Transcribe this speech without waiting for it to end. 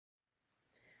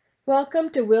Welcome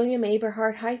to William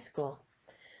Aberhart High School.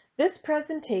 This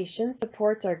presentation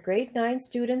supports our grade 9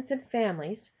 students and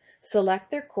families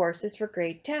select their courses for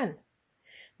grade 10.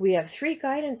 We have 3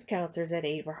 guidance counselors at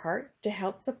Aberhart to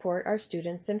help support our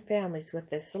students and families with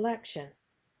this selection.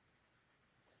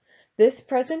 This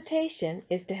presentation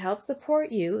is to help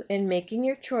support you in making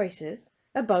your choices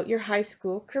about your high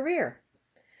school career.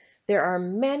 There are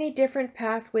many different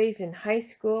pathways in high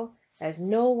school, as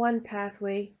no one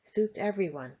pathway suits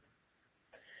everyone.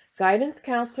 Guidance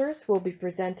counselors will be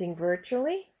presenting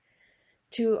virtually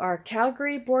to our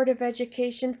Calgary Board of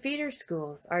Education feeder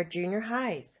schools, our junior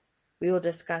highs. We will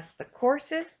discuss the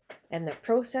courses and the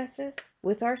processes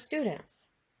with our students.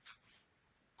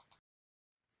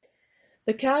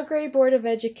 The Calgary Board of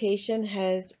Education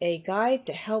has a guide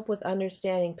to help with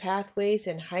understanding pathways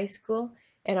in high school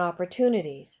and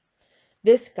opportunities.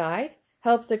 This guide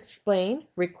helps explain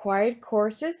required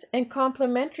courses and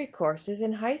complementary courses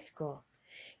in high school.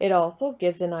 It also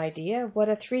gives an idea of what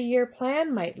a 3-year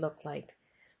plan might look like,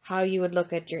 how you would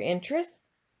look at your interests,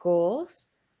 goals,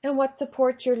 and what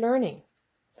supports your learning.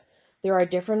 There are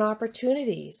different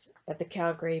opportunities at the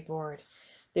Calgary Board.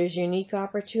 There's unique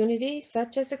opportunities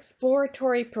such as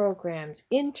exploratory programs,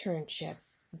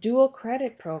 internships, dual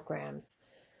credit programs,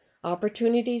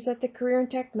 opportunities at the Career and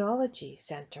Technology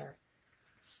Center,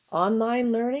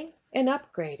 online learning, and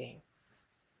upgrading.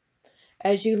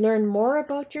 As you learn more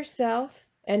about yourself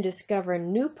and discover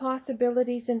new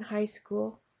possibilities in high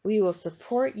school, we will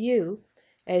support you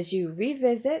as you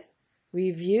revisit,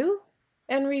 review,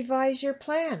 and revise your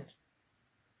plan.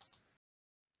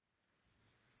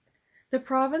 The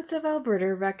province of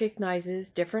Alberta recognizes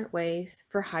different ways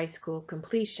for high school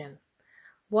completion.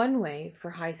 One way for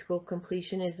high school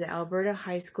completion is the Alberta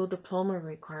High School Diploma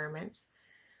requirements.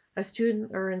 A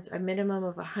student earns a minimum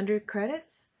of 100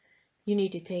 credits. You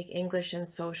need to take English and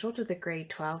Social to the grade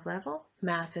 12 level,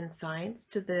 Math and Science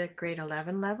to the grade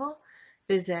 11 level,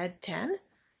 Phys Ed 10,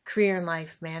 Career and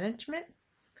Life Management,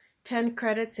 10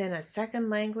 credits in a second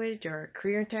language or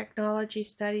Career and Technology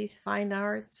Studies, Fine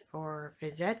Arts, or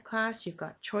Phys Ed class, you've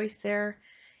got choice there,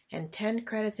 and 10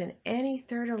 credits in any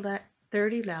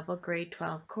 30 level grade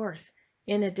 12 course,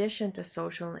 in addition to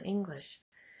Social and English.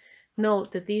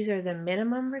 Note that these are the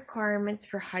minimum requirements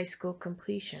for high school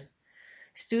completion.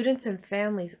 Students and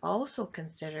families also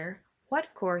consider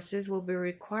what courses will be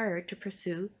required to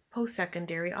pursue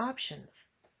post-secondary options.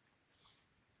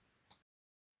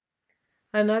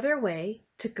 Another way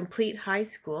to complete high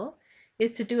school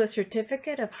is to do a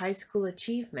certificate of high school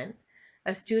achievement.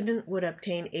 A student would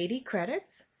obtain 80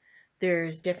 credits.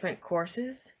 There's different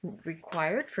courses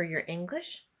required for your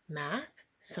English, Math,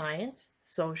 Science,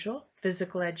 Social,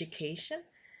 Physical Education,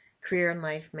 Career and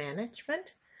Life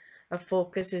Management. A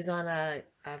focus is on a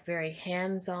very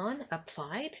hands-on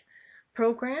applied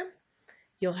program.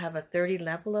 You'll have a 30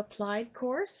 level applied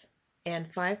course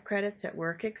and 5 credits at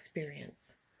work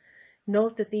experience.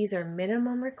 Note that these are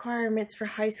minimum requirements for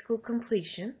high school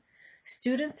completion.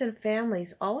 Students and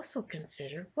families also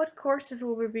consider what courses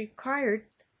will be required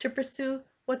to pursue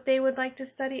what they would like to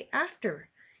study after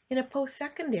in a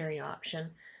post-secondary option.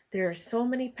 There are so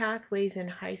many pathways in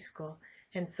high school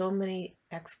and so many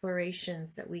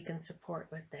explorations that we can support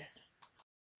with this.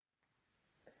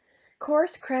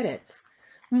 Course credits.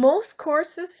 Most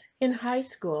courses in high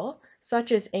school,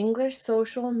 such as English,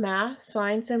 Social, Math,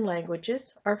 Science, and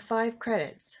Languages, are 5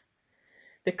 credits.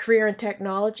 The Career and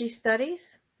Technology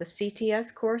Studies, the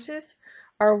CTS courses,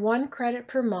 are 1 credit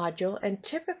per module, and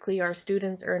typically our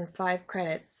students earn 5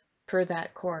 credits per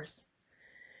that course.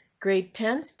 Grade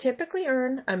 10s typically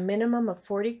earn a minimum of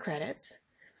 40 credits.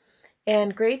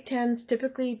 And grade 10s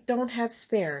typically don't have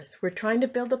spares. We're trying to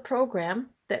build a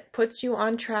program that puts you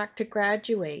on track to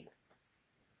graduate.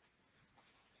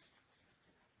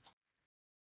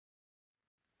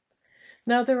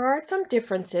 Now there are some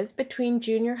differences between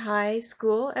junior high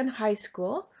school and high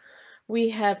school. We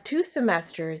have 2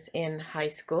 semesters in high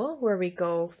school where we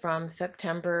go from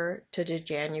September to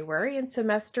January in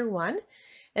semester 1,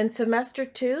 and semester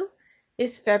 2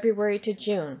 is February to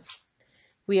June.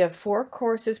 We have 4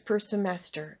 courses per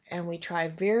semester, and we try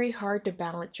very hard to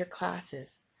balance your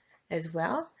classes. As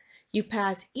well, you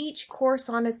pass each course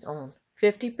on its own.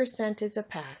 50% is a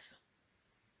pass.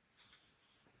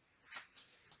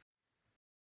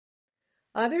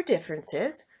 Other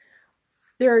differences: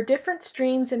 there are different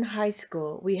streams in high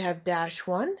school. We have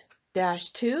 -1,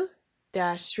 -2,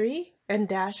 -3, and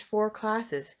 -4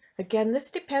 classes. Again,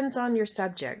 this depends on your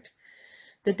subject.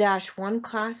 The -1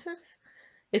 classes,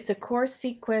 it's a course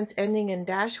sequence ending in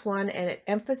 -1, and it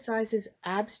emphasizes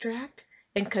abstract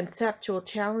and conceptual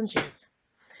challenges.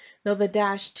 Now the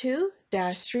Dash 2,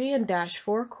 Dash 3, and Dash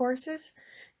 4 courses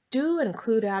do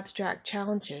include abstract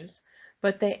challenges,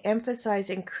 but they emphasize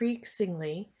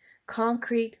increasingly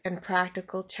concrete and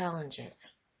practical challenges.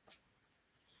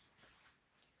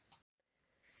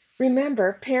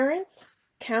 Remember, parents,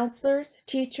 counselors,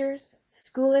 teachers,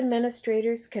 school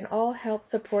administrators can all help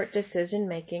support decision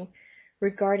making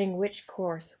regarding which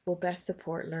course will best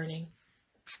support learning.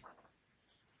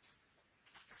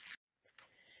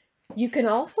 You can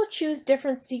also choose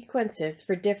different sequences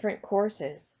for different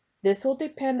courses. This will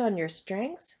depend on your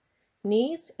strengths,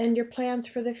 needs, and your plans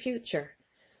for the future.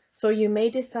 So you may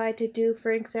decide to do,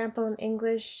 for example, in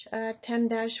English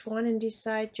 10-1 and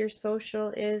decide your social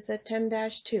is a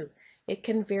 10-2. It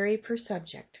can vary per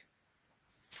subject.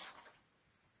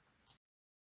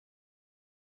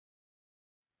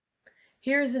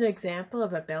 Here's an example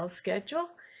of a bell schedule.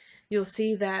 You'll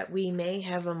see that we may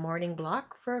have a morning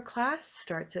block for a class,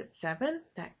 starts at 7.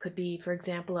 That could be, for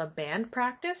example, a band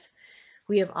practice.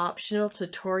 We have optional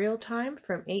tutorial time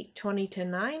from 8:20 to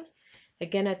 9.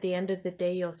 Again, at the end of the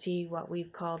day, you'll see what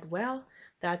we've called well.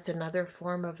 That's another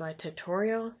form of a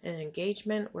tutorial and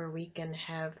engagement where we can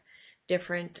have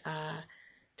different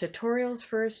tutorials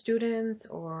for students,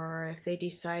 or if they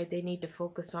decide they need to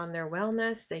focus on their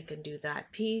wellness, they can do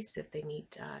that piece. If they need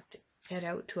to head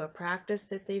out to a practice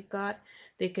that they've got,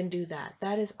 they can do that.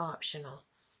 That is optional.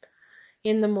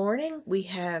 In the morning, we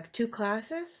have 2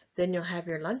 classes, then you'll have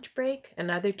your lunch break,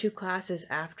 another 2 classes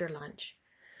after lunch.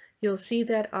 You'll see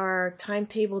that our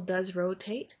timetable does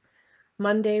rotate.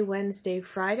 Monday, Wednesday,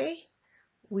 Friday,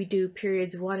 we do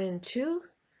periods 1 and 2,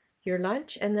 your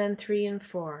lunch, and then 3 and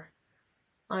 4.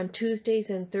 On Tuesdays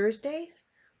and Thursdays,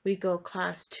 we go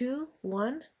class 2,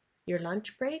 1, your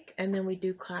lunch break, and then we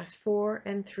do class 4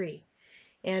 and 3.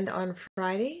 And on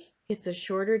Friday, it's a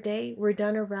shorter day. We're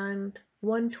done around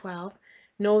 1:12.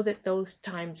 Know that those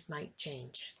times might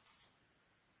change.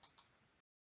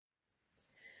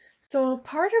 So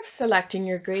part of selecting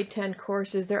your grade 10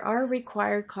 courses, there are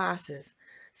required classes,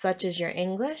 such as your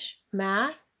English,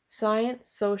 math, science,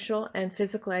 social, and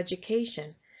physical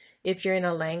education. If you're in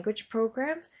a language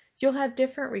program, you'll have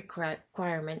different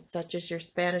requirements, such as your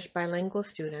Spanish bilingual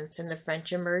students and the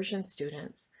French immersion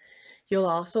students. You'll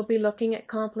also be looking at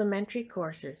complementary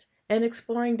courses and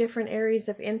exploring different areas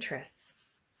of interest.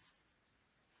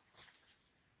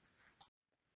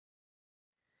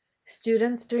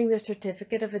 Students doing the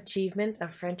Certificate of Achievement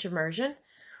of French Immersion,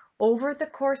 over the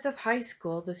course of high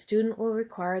school, the student will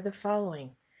require the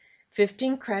following: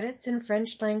 15 credits in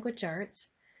French language arts,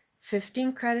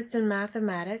 15 credits in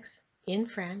mathematics in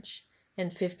French,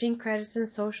 and 15 credits in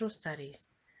social studies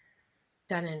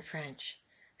done in French.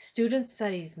 Student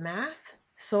studies math,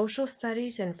 social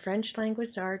studies, and French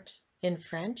language arts in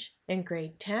French in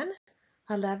grade 10,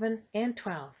 11, and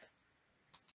 12.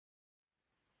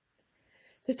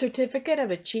 The Certificate of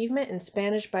Achievement in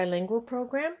Spanish Bilingual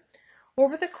Program.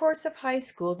 Over the course of high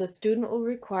school, the student will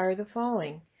require the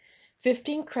following: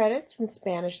 15 credits in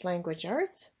Spanish language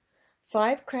arts,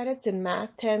 5 credits in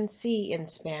Math 10C in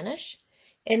Spanish,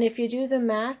 and if you do the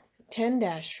Math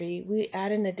 10-3, we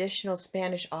add an additional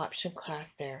Spanish option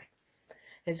class there.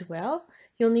 As well,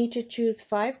 you'll need to choose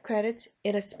 5 credits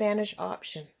in a Spanish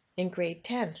option in grade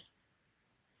 10.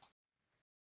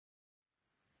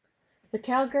 The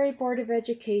Calgary Board of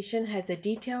Education has a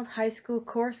detailed high school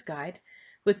course guide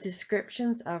with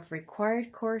descriptions of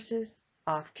required courses,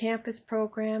 off-campus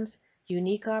programs,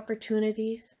 unique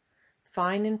opportunities,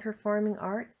 fine and performing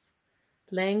arts,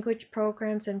 language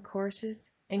programs and courses,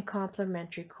 and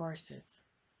complementary courses.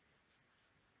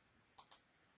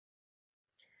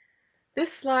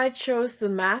 This slide shows the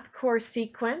math course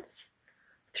sequence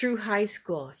through high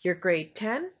school, your grade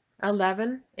 10,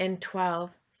 11, and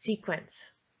 12 sequence.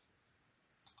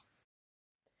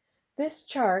 This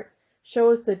chart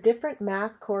shows the different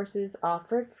math courses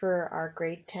offered for our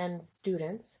grade 10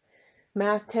 students.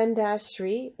 Math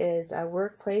 10-3 is a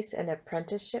workplace and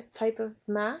apprenticeship type of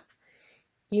math.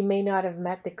 You may not have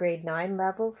met the grade 9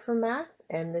 level for math,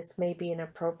 and this may be an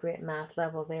appropriate math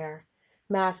level there.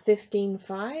 Math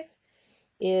 15-5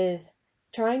 is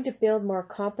trying to build more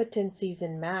competencies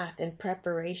in math in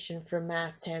preparation for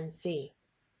Math 10C.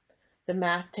 The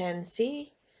Math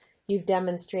 10C, you've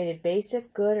demonstrated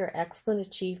basic, good, or excellent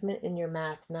achievement in your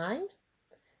Math 9.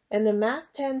 And the Math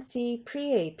 10C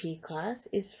pre-AP class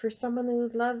is for someone who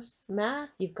loves math,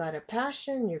 you've got a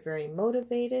passion, you're very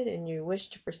motivated, and you wish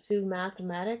to pursue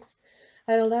mathematics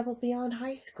at a level beyond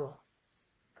high school.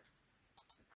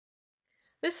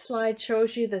 This slide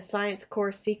shows you the science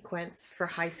course sequence for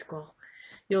high school.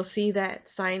 You'll see that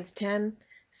Science 10,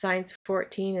 Science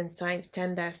 14, and Science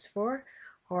 10-4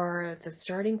 or the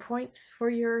starting points for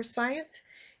your science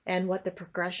and what the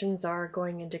progressions are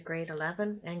going into grade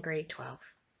 11 and grade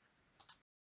 12.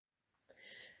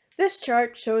 This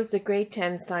chart shows the grade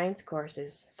 10 science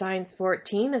courses. Science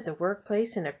 14 is a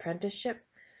workplace and apprenticeship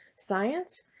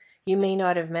science. You may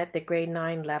not have met the grade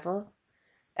 9 level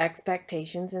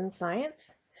expectations in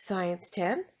science. Science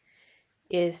 10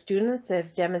 is students that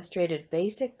have demonstrated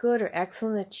basic, good, or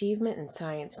excellent achievement in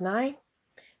Science 9.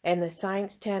 And the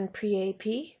Science 10 pre-AP,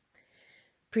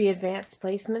 pre-advanced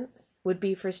placement, would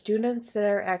be for students that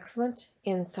are excellent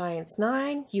in Science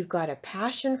 9. You've got a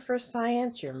passion for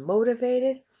science, you're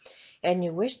motivated, and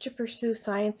you wish to pursue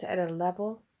science at a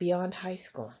level beyond high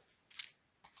school.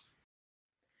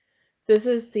 This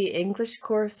is the English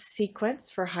course sequence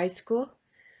for high school,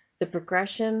 the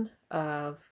progression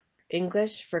of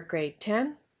English for grade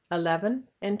 10, 11,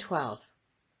 and 12.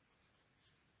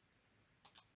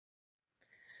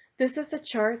 This is a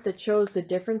chart that shows the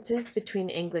differences between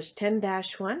English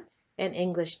 10-1 and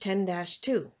English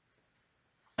 10-2.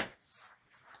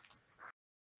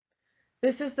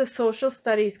 This is the social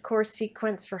studies course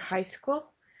sequence for high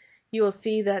school. You will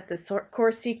see that the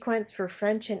course sequence for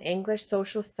French and English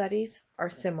social studies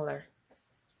are similar.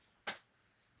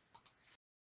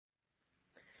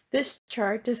 This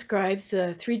chart describes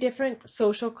the three different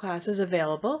social classes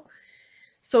available.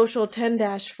 Social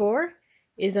 10-4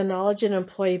 is a knowledge and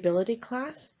employability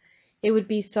class. It would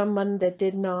be someone that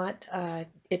did not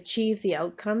achieve the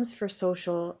outcomes for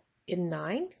social in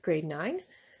grade 9.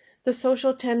 The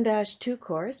social 10-2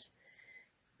 course,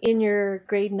 in your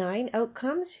grade 9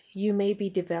 outcomes, you may be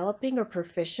developing or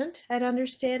proficient at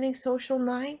understanding social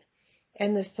 9,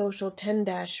 and the social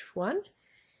 10-1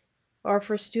 are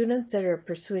for students that are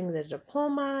pursuing the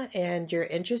diploma and you're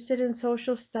interested in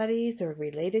social studies or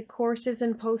related courses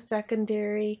in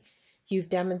post-secondary. You've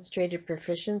demonstrated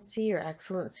proficiency or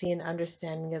excellency in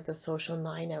understanding of the social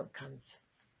 9 outcomes.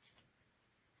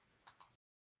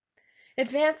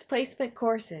 Advanced placement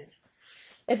courses.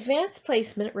 Advanced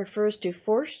placement refers to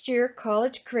first-year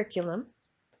college curriculum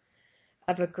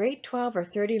of a grade 12 or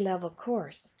 30 level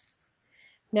course.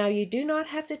 Now, you do not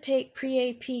have to take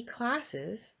pre-AP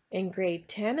classes in grade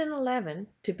 10 and 11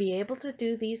 to be able to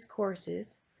do these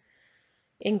courses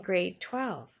in grade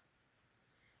 12.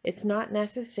 It's not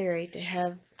necessary to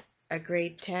have a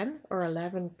grade 10 or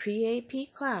 11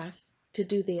 pre-AP class to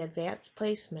do the advanced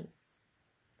placement.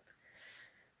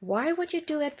 Why would you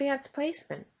do advanced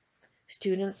placement?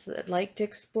 Students that like to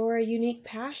explore a unique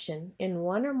passion in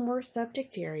one or more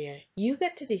subject area, you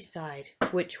get to decide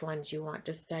which ones you want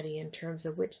to study in terms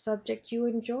of which subject you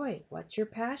enjoy. What's your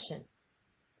passion?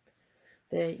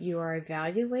 That you are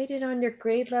evaluated on your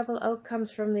grade level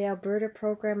outcomes from the Alberta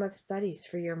Program of Studies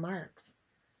for your marks.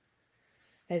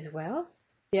 As well,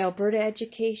 the Alberta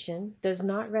Education does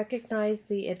not recognize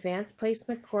the advanced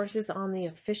placement courses on the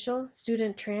official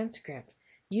student transcript.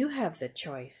 You have the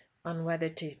choice on whether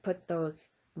to put those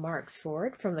marks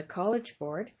forward from the College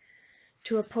Board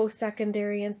to a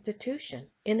post-secondary institution,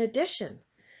 in addition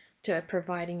to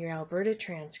providing your Alberta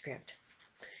transcript.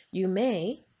 You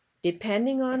may,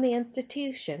 depending on the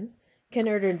institution, can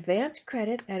earn advanced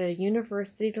credit at a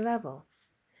university level.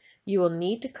 You will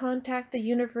need to contact the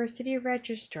university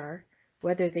registrar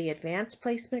whether the advanced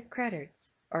placement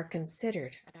credits are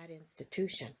considered at that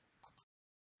institution.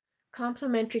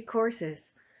 Complementary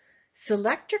courses.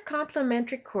 Select your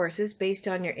complementary courses based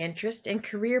on your interest and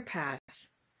career paths.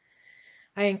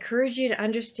 I encourage you to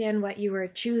understand what you are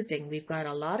choosing. We've got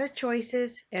a lot of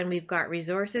choices and we've got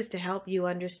resources to help you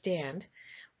understand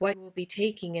what you will be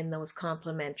taking in those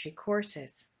complementary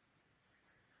courses.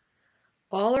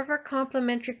 All of our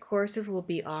complementary courses will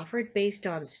be offered based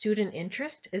on student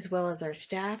interest as well as our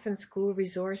staff and school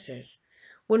resources.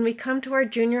 When we come to our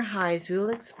junior highs, we will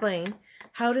explain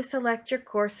how to select your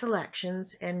course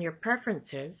selections and your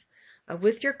preferences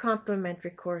with your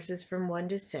complementary courses from 1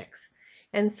 to 6.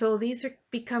 And so these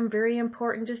become very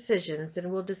important decisions,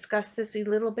 and we'll discuss this a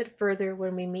little bit further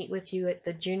when we meet with you at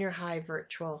the junior high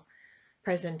virtual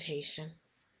presentation.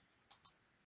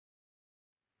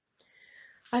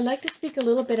 I'd like to speak a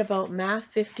little bit about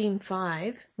Math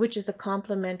 15-5, which is a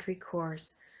complementary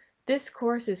course. This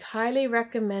course is highly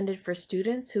recommended for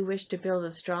students who wish to build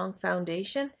a strong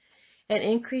foundation and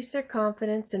increase their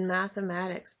confidence in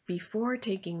mathematics before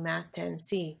taking Math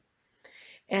 10C.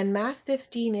 And Math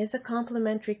 15 is a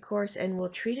complementary course and we'll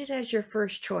treat it as your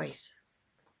first choice.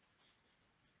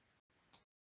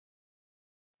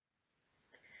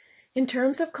 In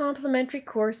terms of complementary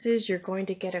courses, you're going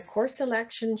to get a course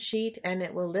selection sheet and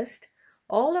it will list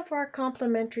all of our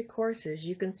complementary courses.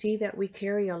 You can see that we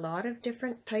carry a lot of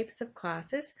different types of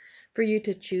classes for you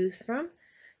to choose from.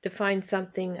 to find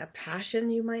something, a passion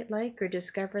you might like, or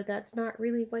discover that's not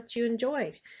really what you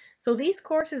enjoyed. So these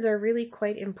courses are really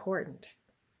quite important.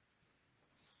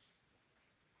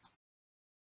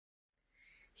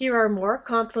 Here are more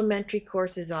complementary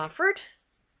courses offered.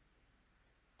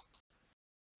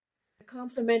 The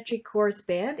complementary course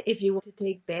band, if you want to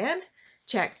take band,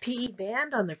 check PE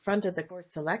band on the front of the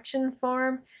course selection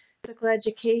form. Physical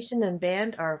education and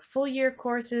band are full year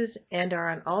courses and are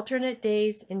on alternate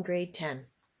days in grade 10.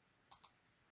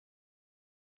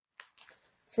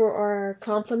 For our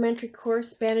complementary course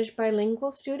Spanish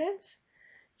bilingual students,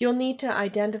 you'll need to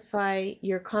identify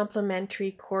your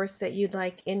complementary course that you'd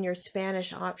like in your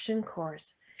Spanish option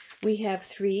course. We have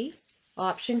 3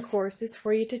 option courses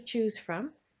for you to choose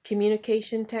from: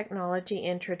 Communication Technology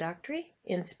Introductory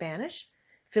in Spanish,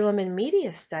 Film and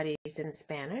Media Studies in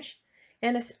Spanish,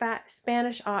 and a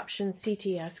Spanish option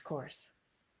CTS course.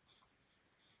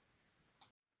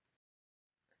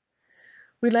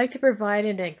 We'd like to provide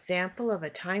an example of a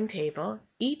timetable.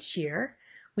 Each year,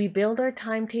 we build our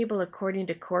timetable according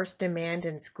to course demand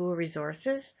and school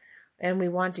resources, and we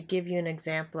want to give you an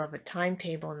example of a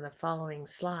timetable in the following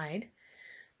slide.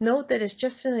 Note that it's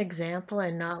just an example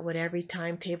and not what every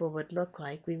timetable would look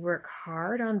like. We work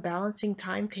hard on balancing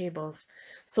timetables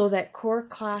so that core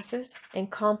classes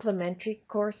and complementary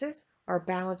courses are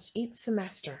balanced each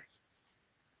semester.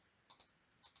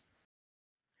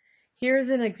 Here's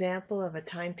an example of a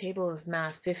timetable of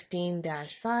Math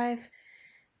 15-5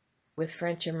 with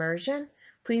French immersion.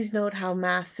 Please note how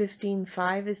Math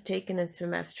 15-5 is taken in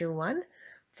semester 1,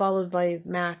 followed by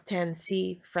Math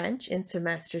 10C French in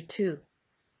semester 2.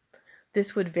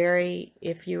 This would vary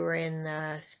if you were in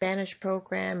the Spanish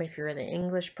program, if you're in the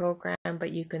English program,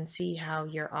 but you can see how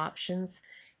your options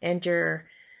and your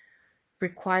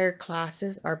required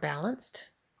classes are balanced.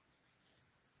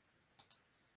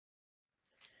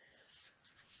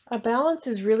 A balance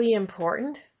is really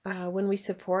important when we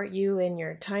support you in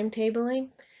your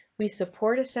timetabling. We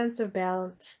support a sense of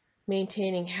balance,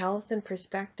 maintaining health and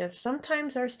perspective.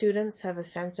 Sometimes our students have a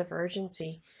sense of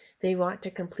urgency. They want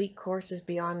to complete courses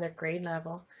beyond their grade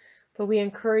level, but we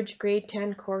encourage grade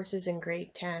 10 courses in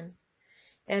grade 10.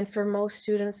 And for most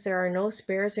students, there are no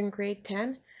spares in grade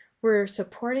 10. We're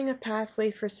supporting a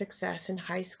pathway for success in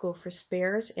high school for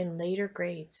spares in later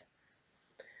grades.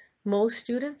 Most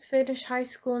students finish high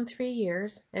school in 3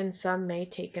 years, and some may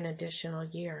take an additional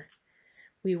year.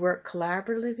 We work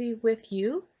collaboratively with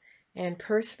you and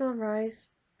personalize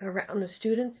around the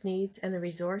students' needs and the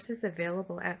resources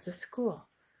available at the school.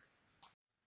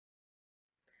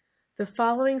 The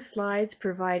following slides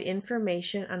provide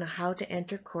information on how to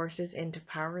enter courses into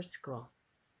PowerSchool.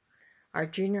 Our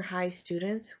junior high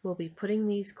students will be putting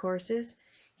these courses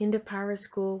into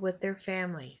PowerSchool with their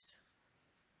families.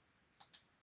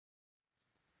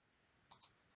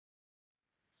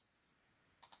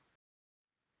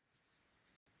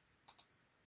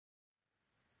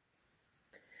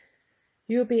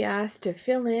 You will be asked to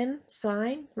fill in,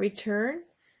 sign, return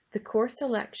the course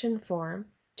selection form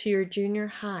to your junior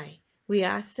high. We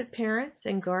ask that parents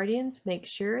and guardians make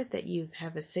sure that you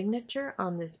have a signature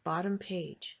on this bottom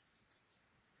page.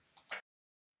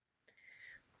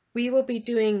 We will be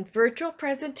doing virtual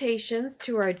presentations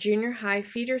to our junior high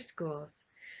feeder schools.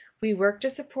 We work to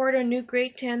support our new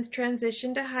grade 10s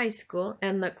transition to high school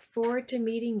and look forward to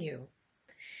meeting you.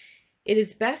 It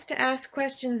is best to ask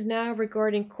questions now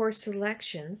regarding course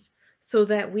selections so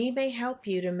that we may help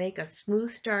you to make a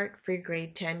smooth start for your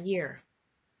grade 10 year.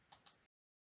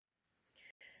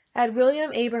 At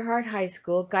William Aberhart High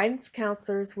School, guidance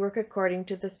counselors work according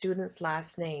to the students'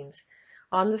 last names.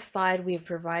 On the slide, we have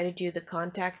provided you the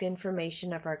contact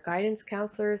information of our guidance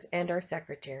counselors and our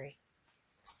secretary.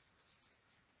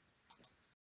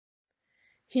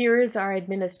 Here is our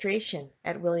administration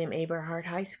at William Aberhart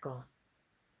High School.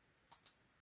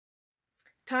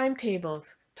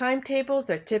 Timetables. Timetables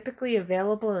are typically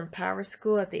available in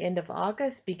PowerSchool at the end of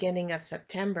August, beginning of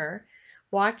September.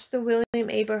 Watch the William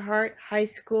Aberhart High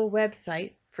School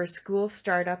website for school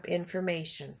startup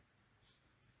information.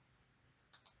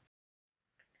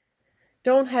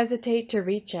 Don't hesitate to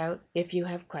reach out if you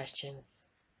have questions.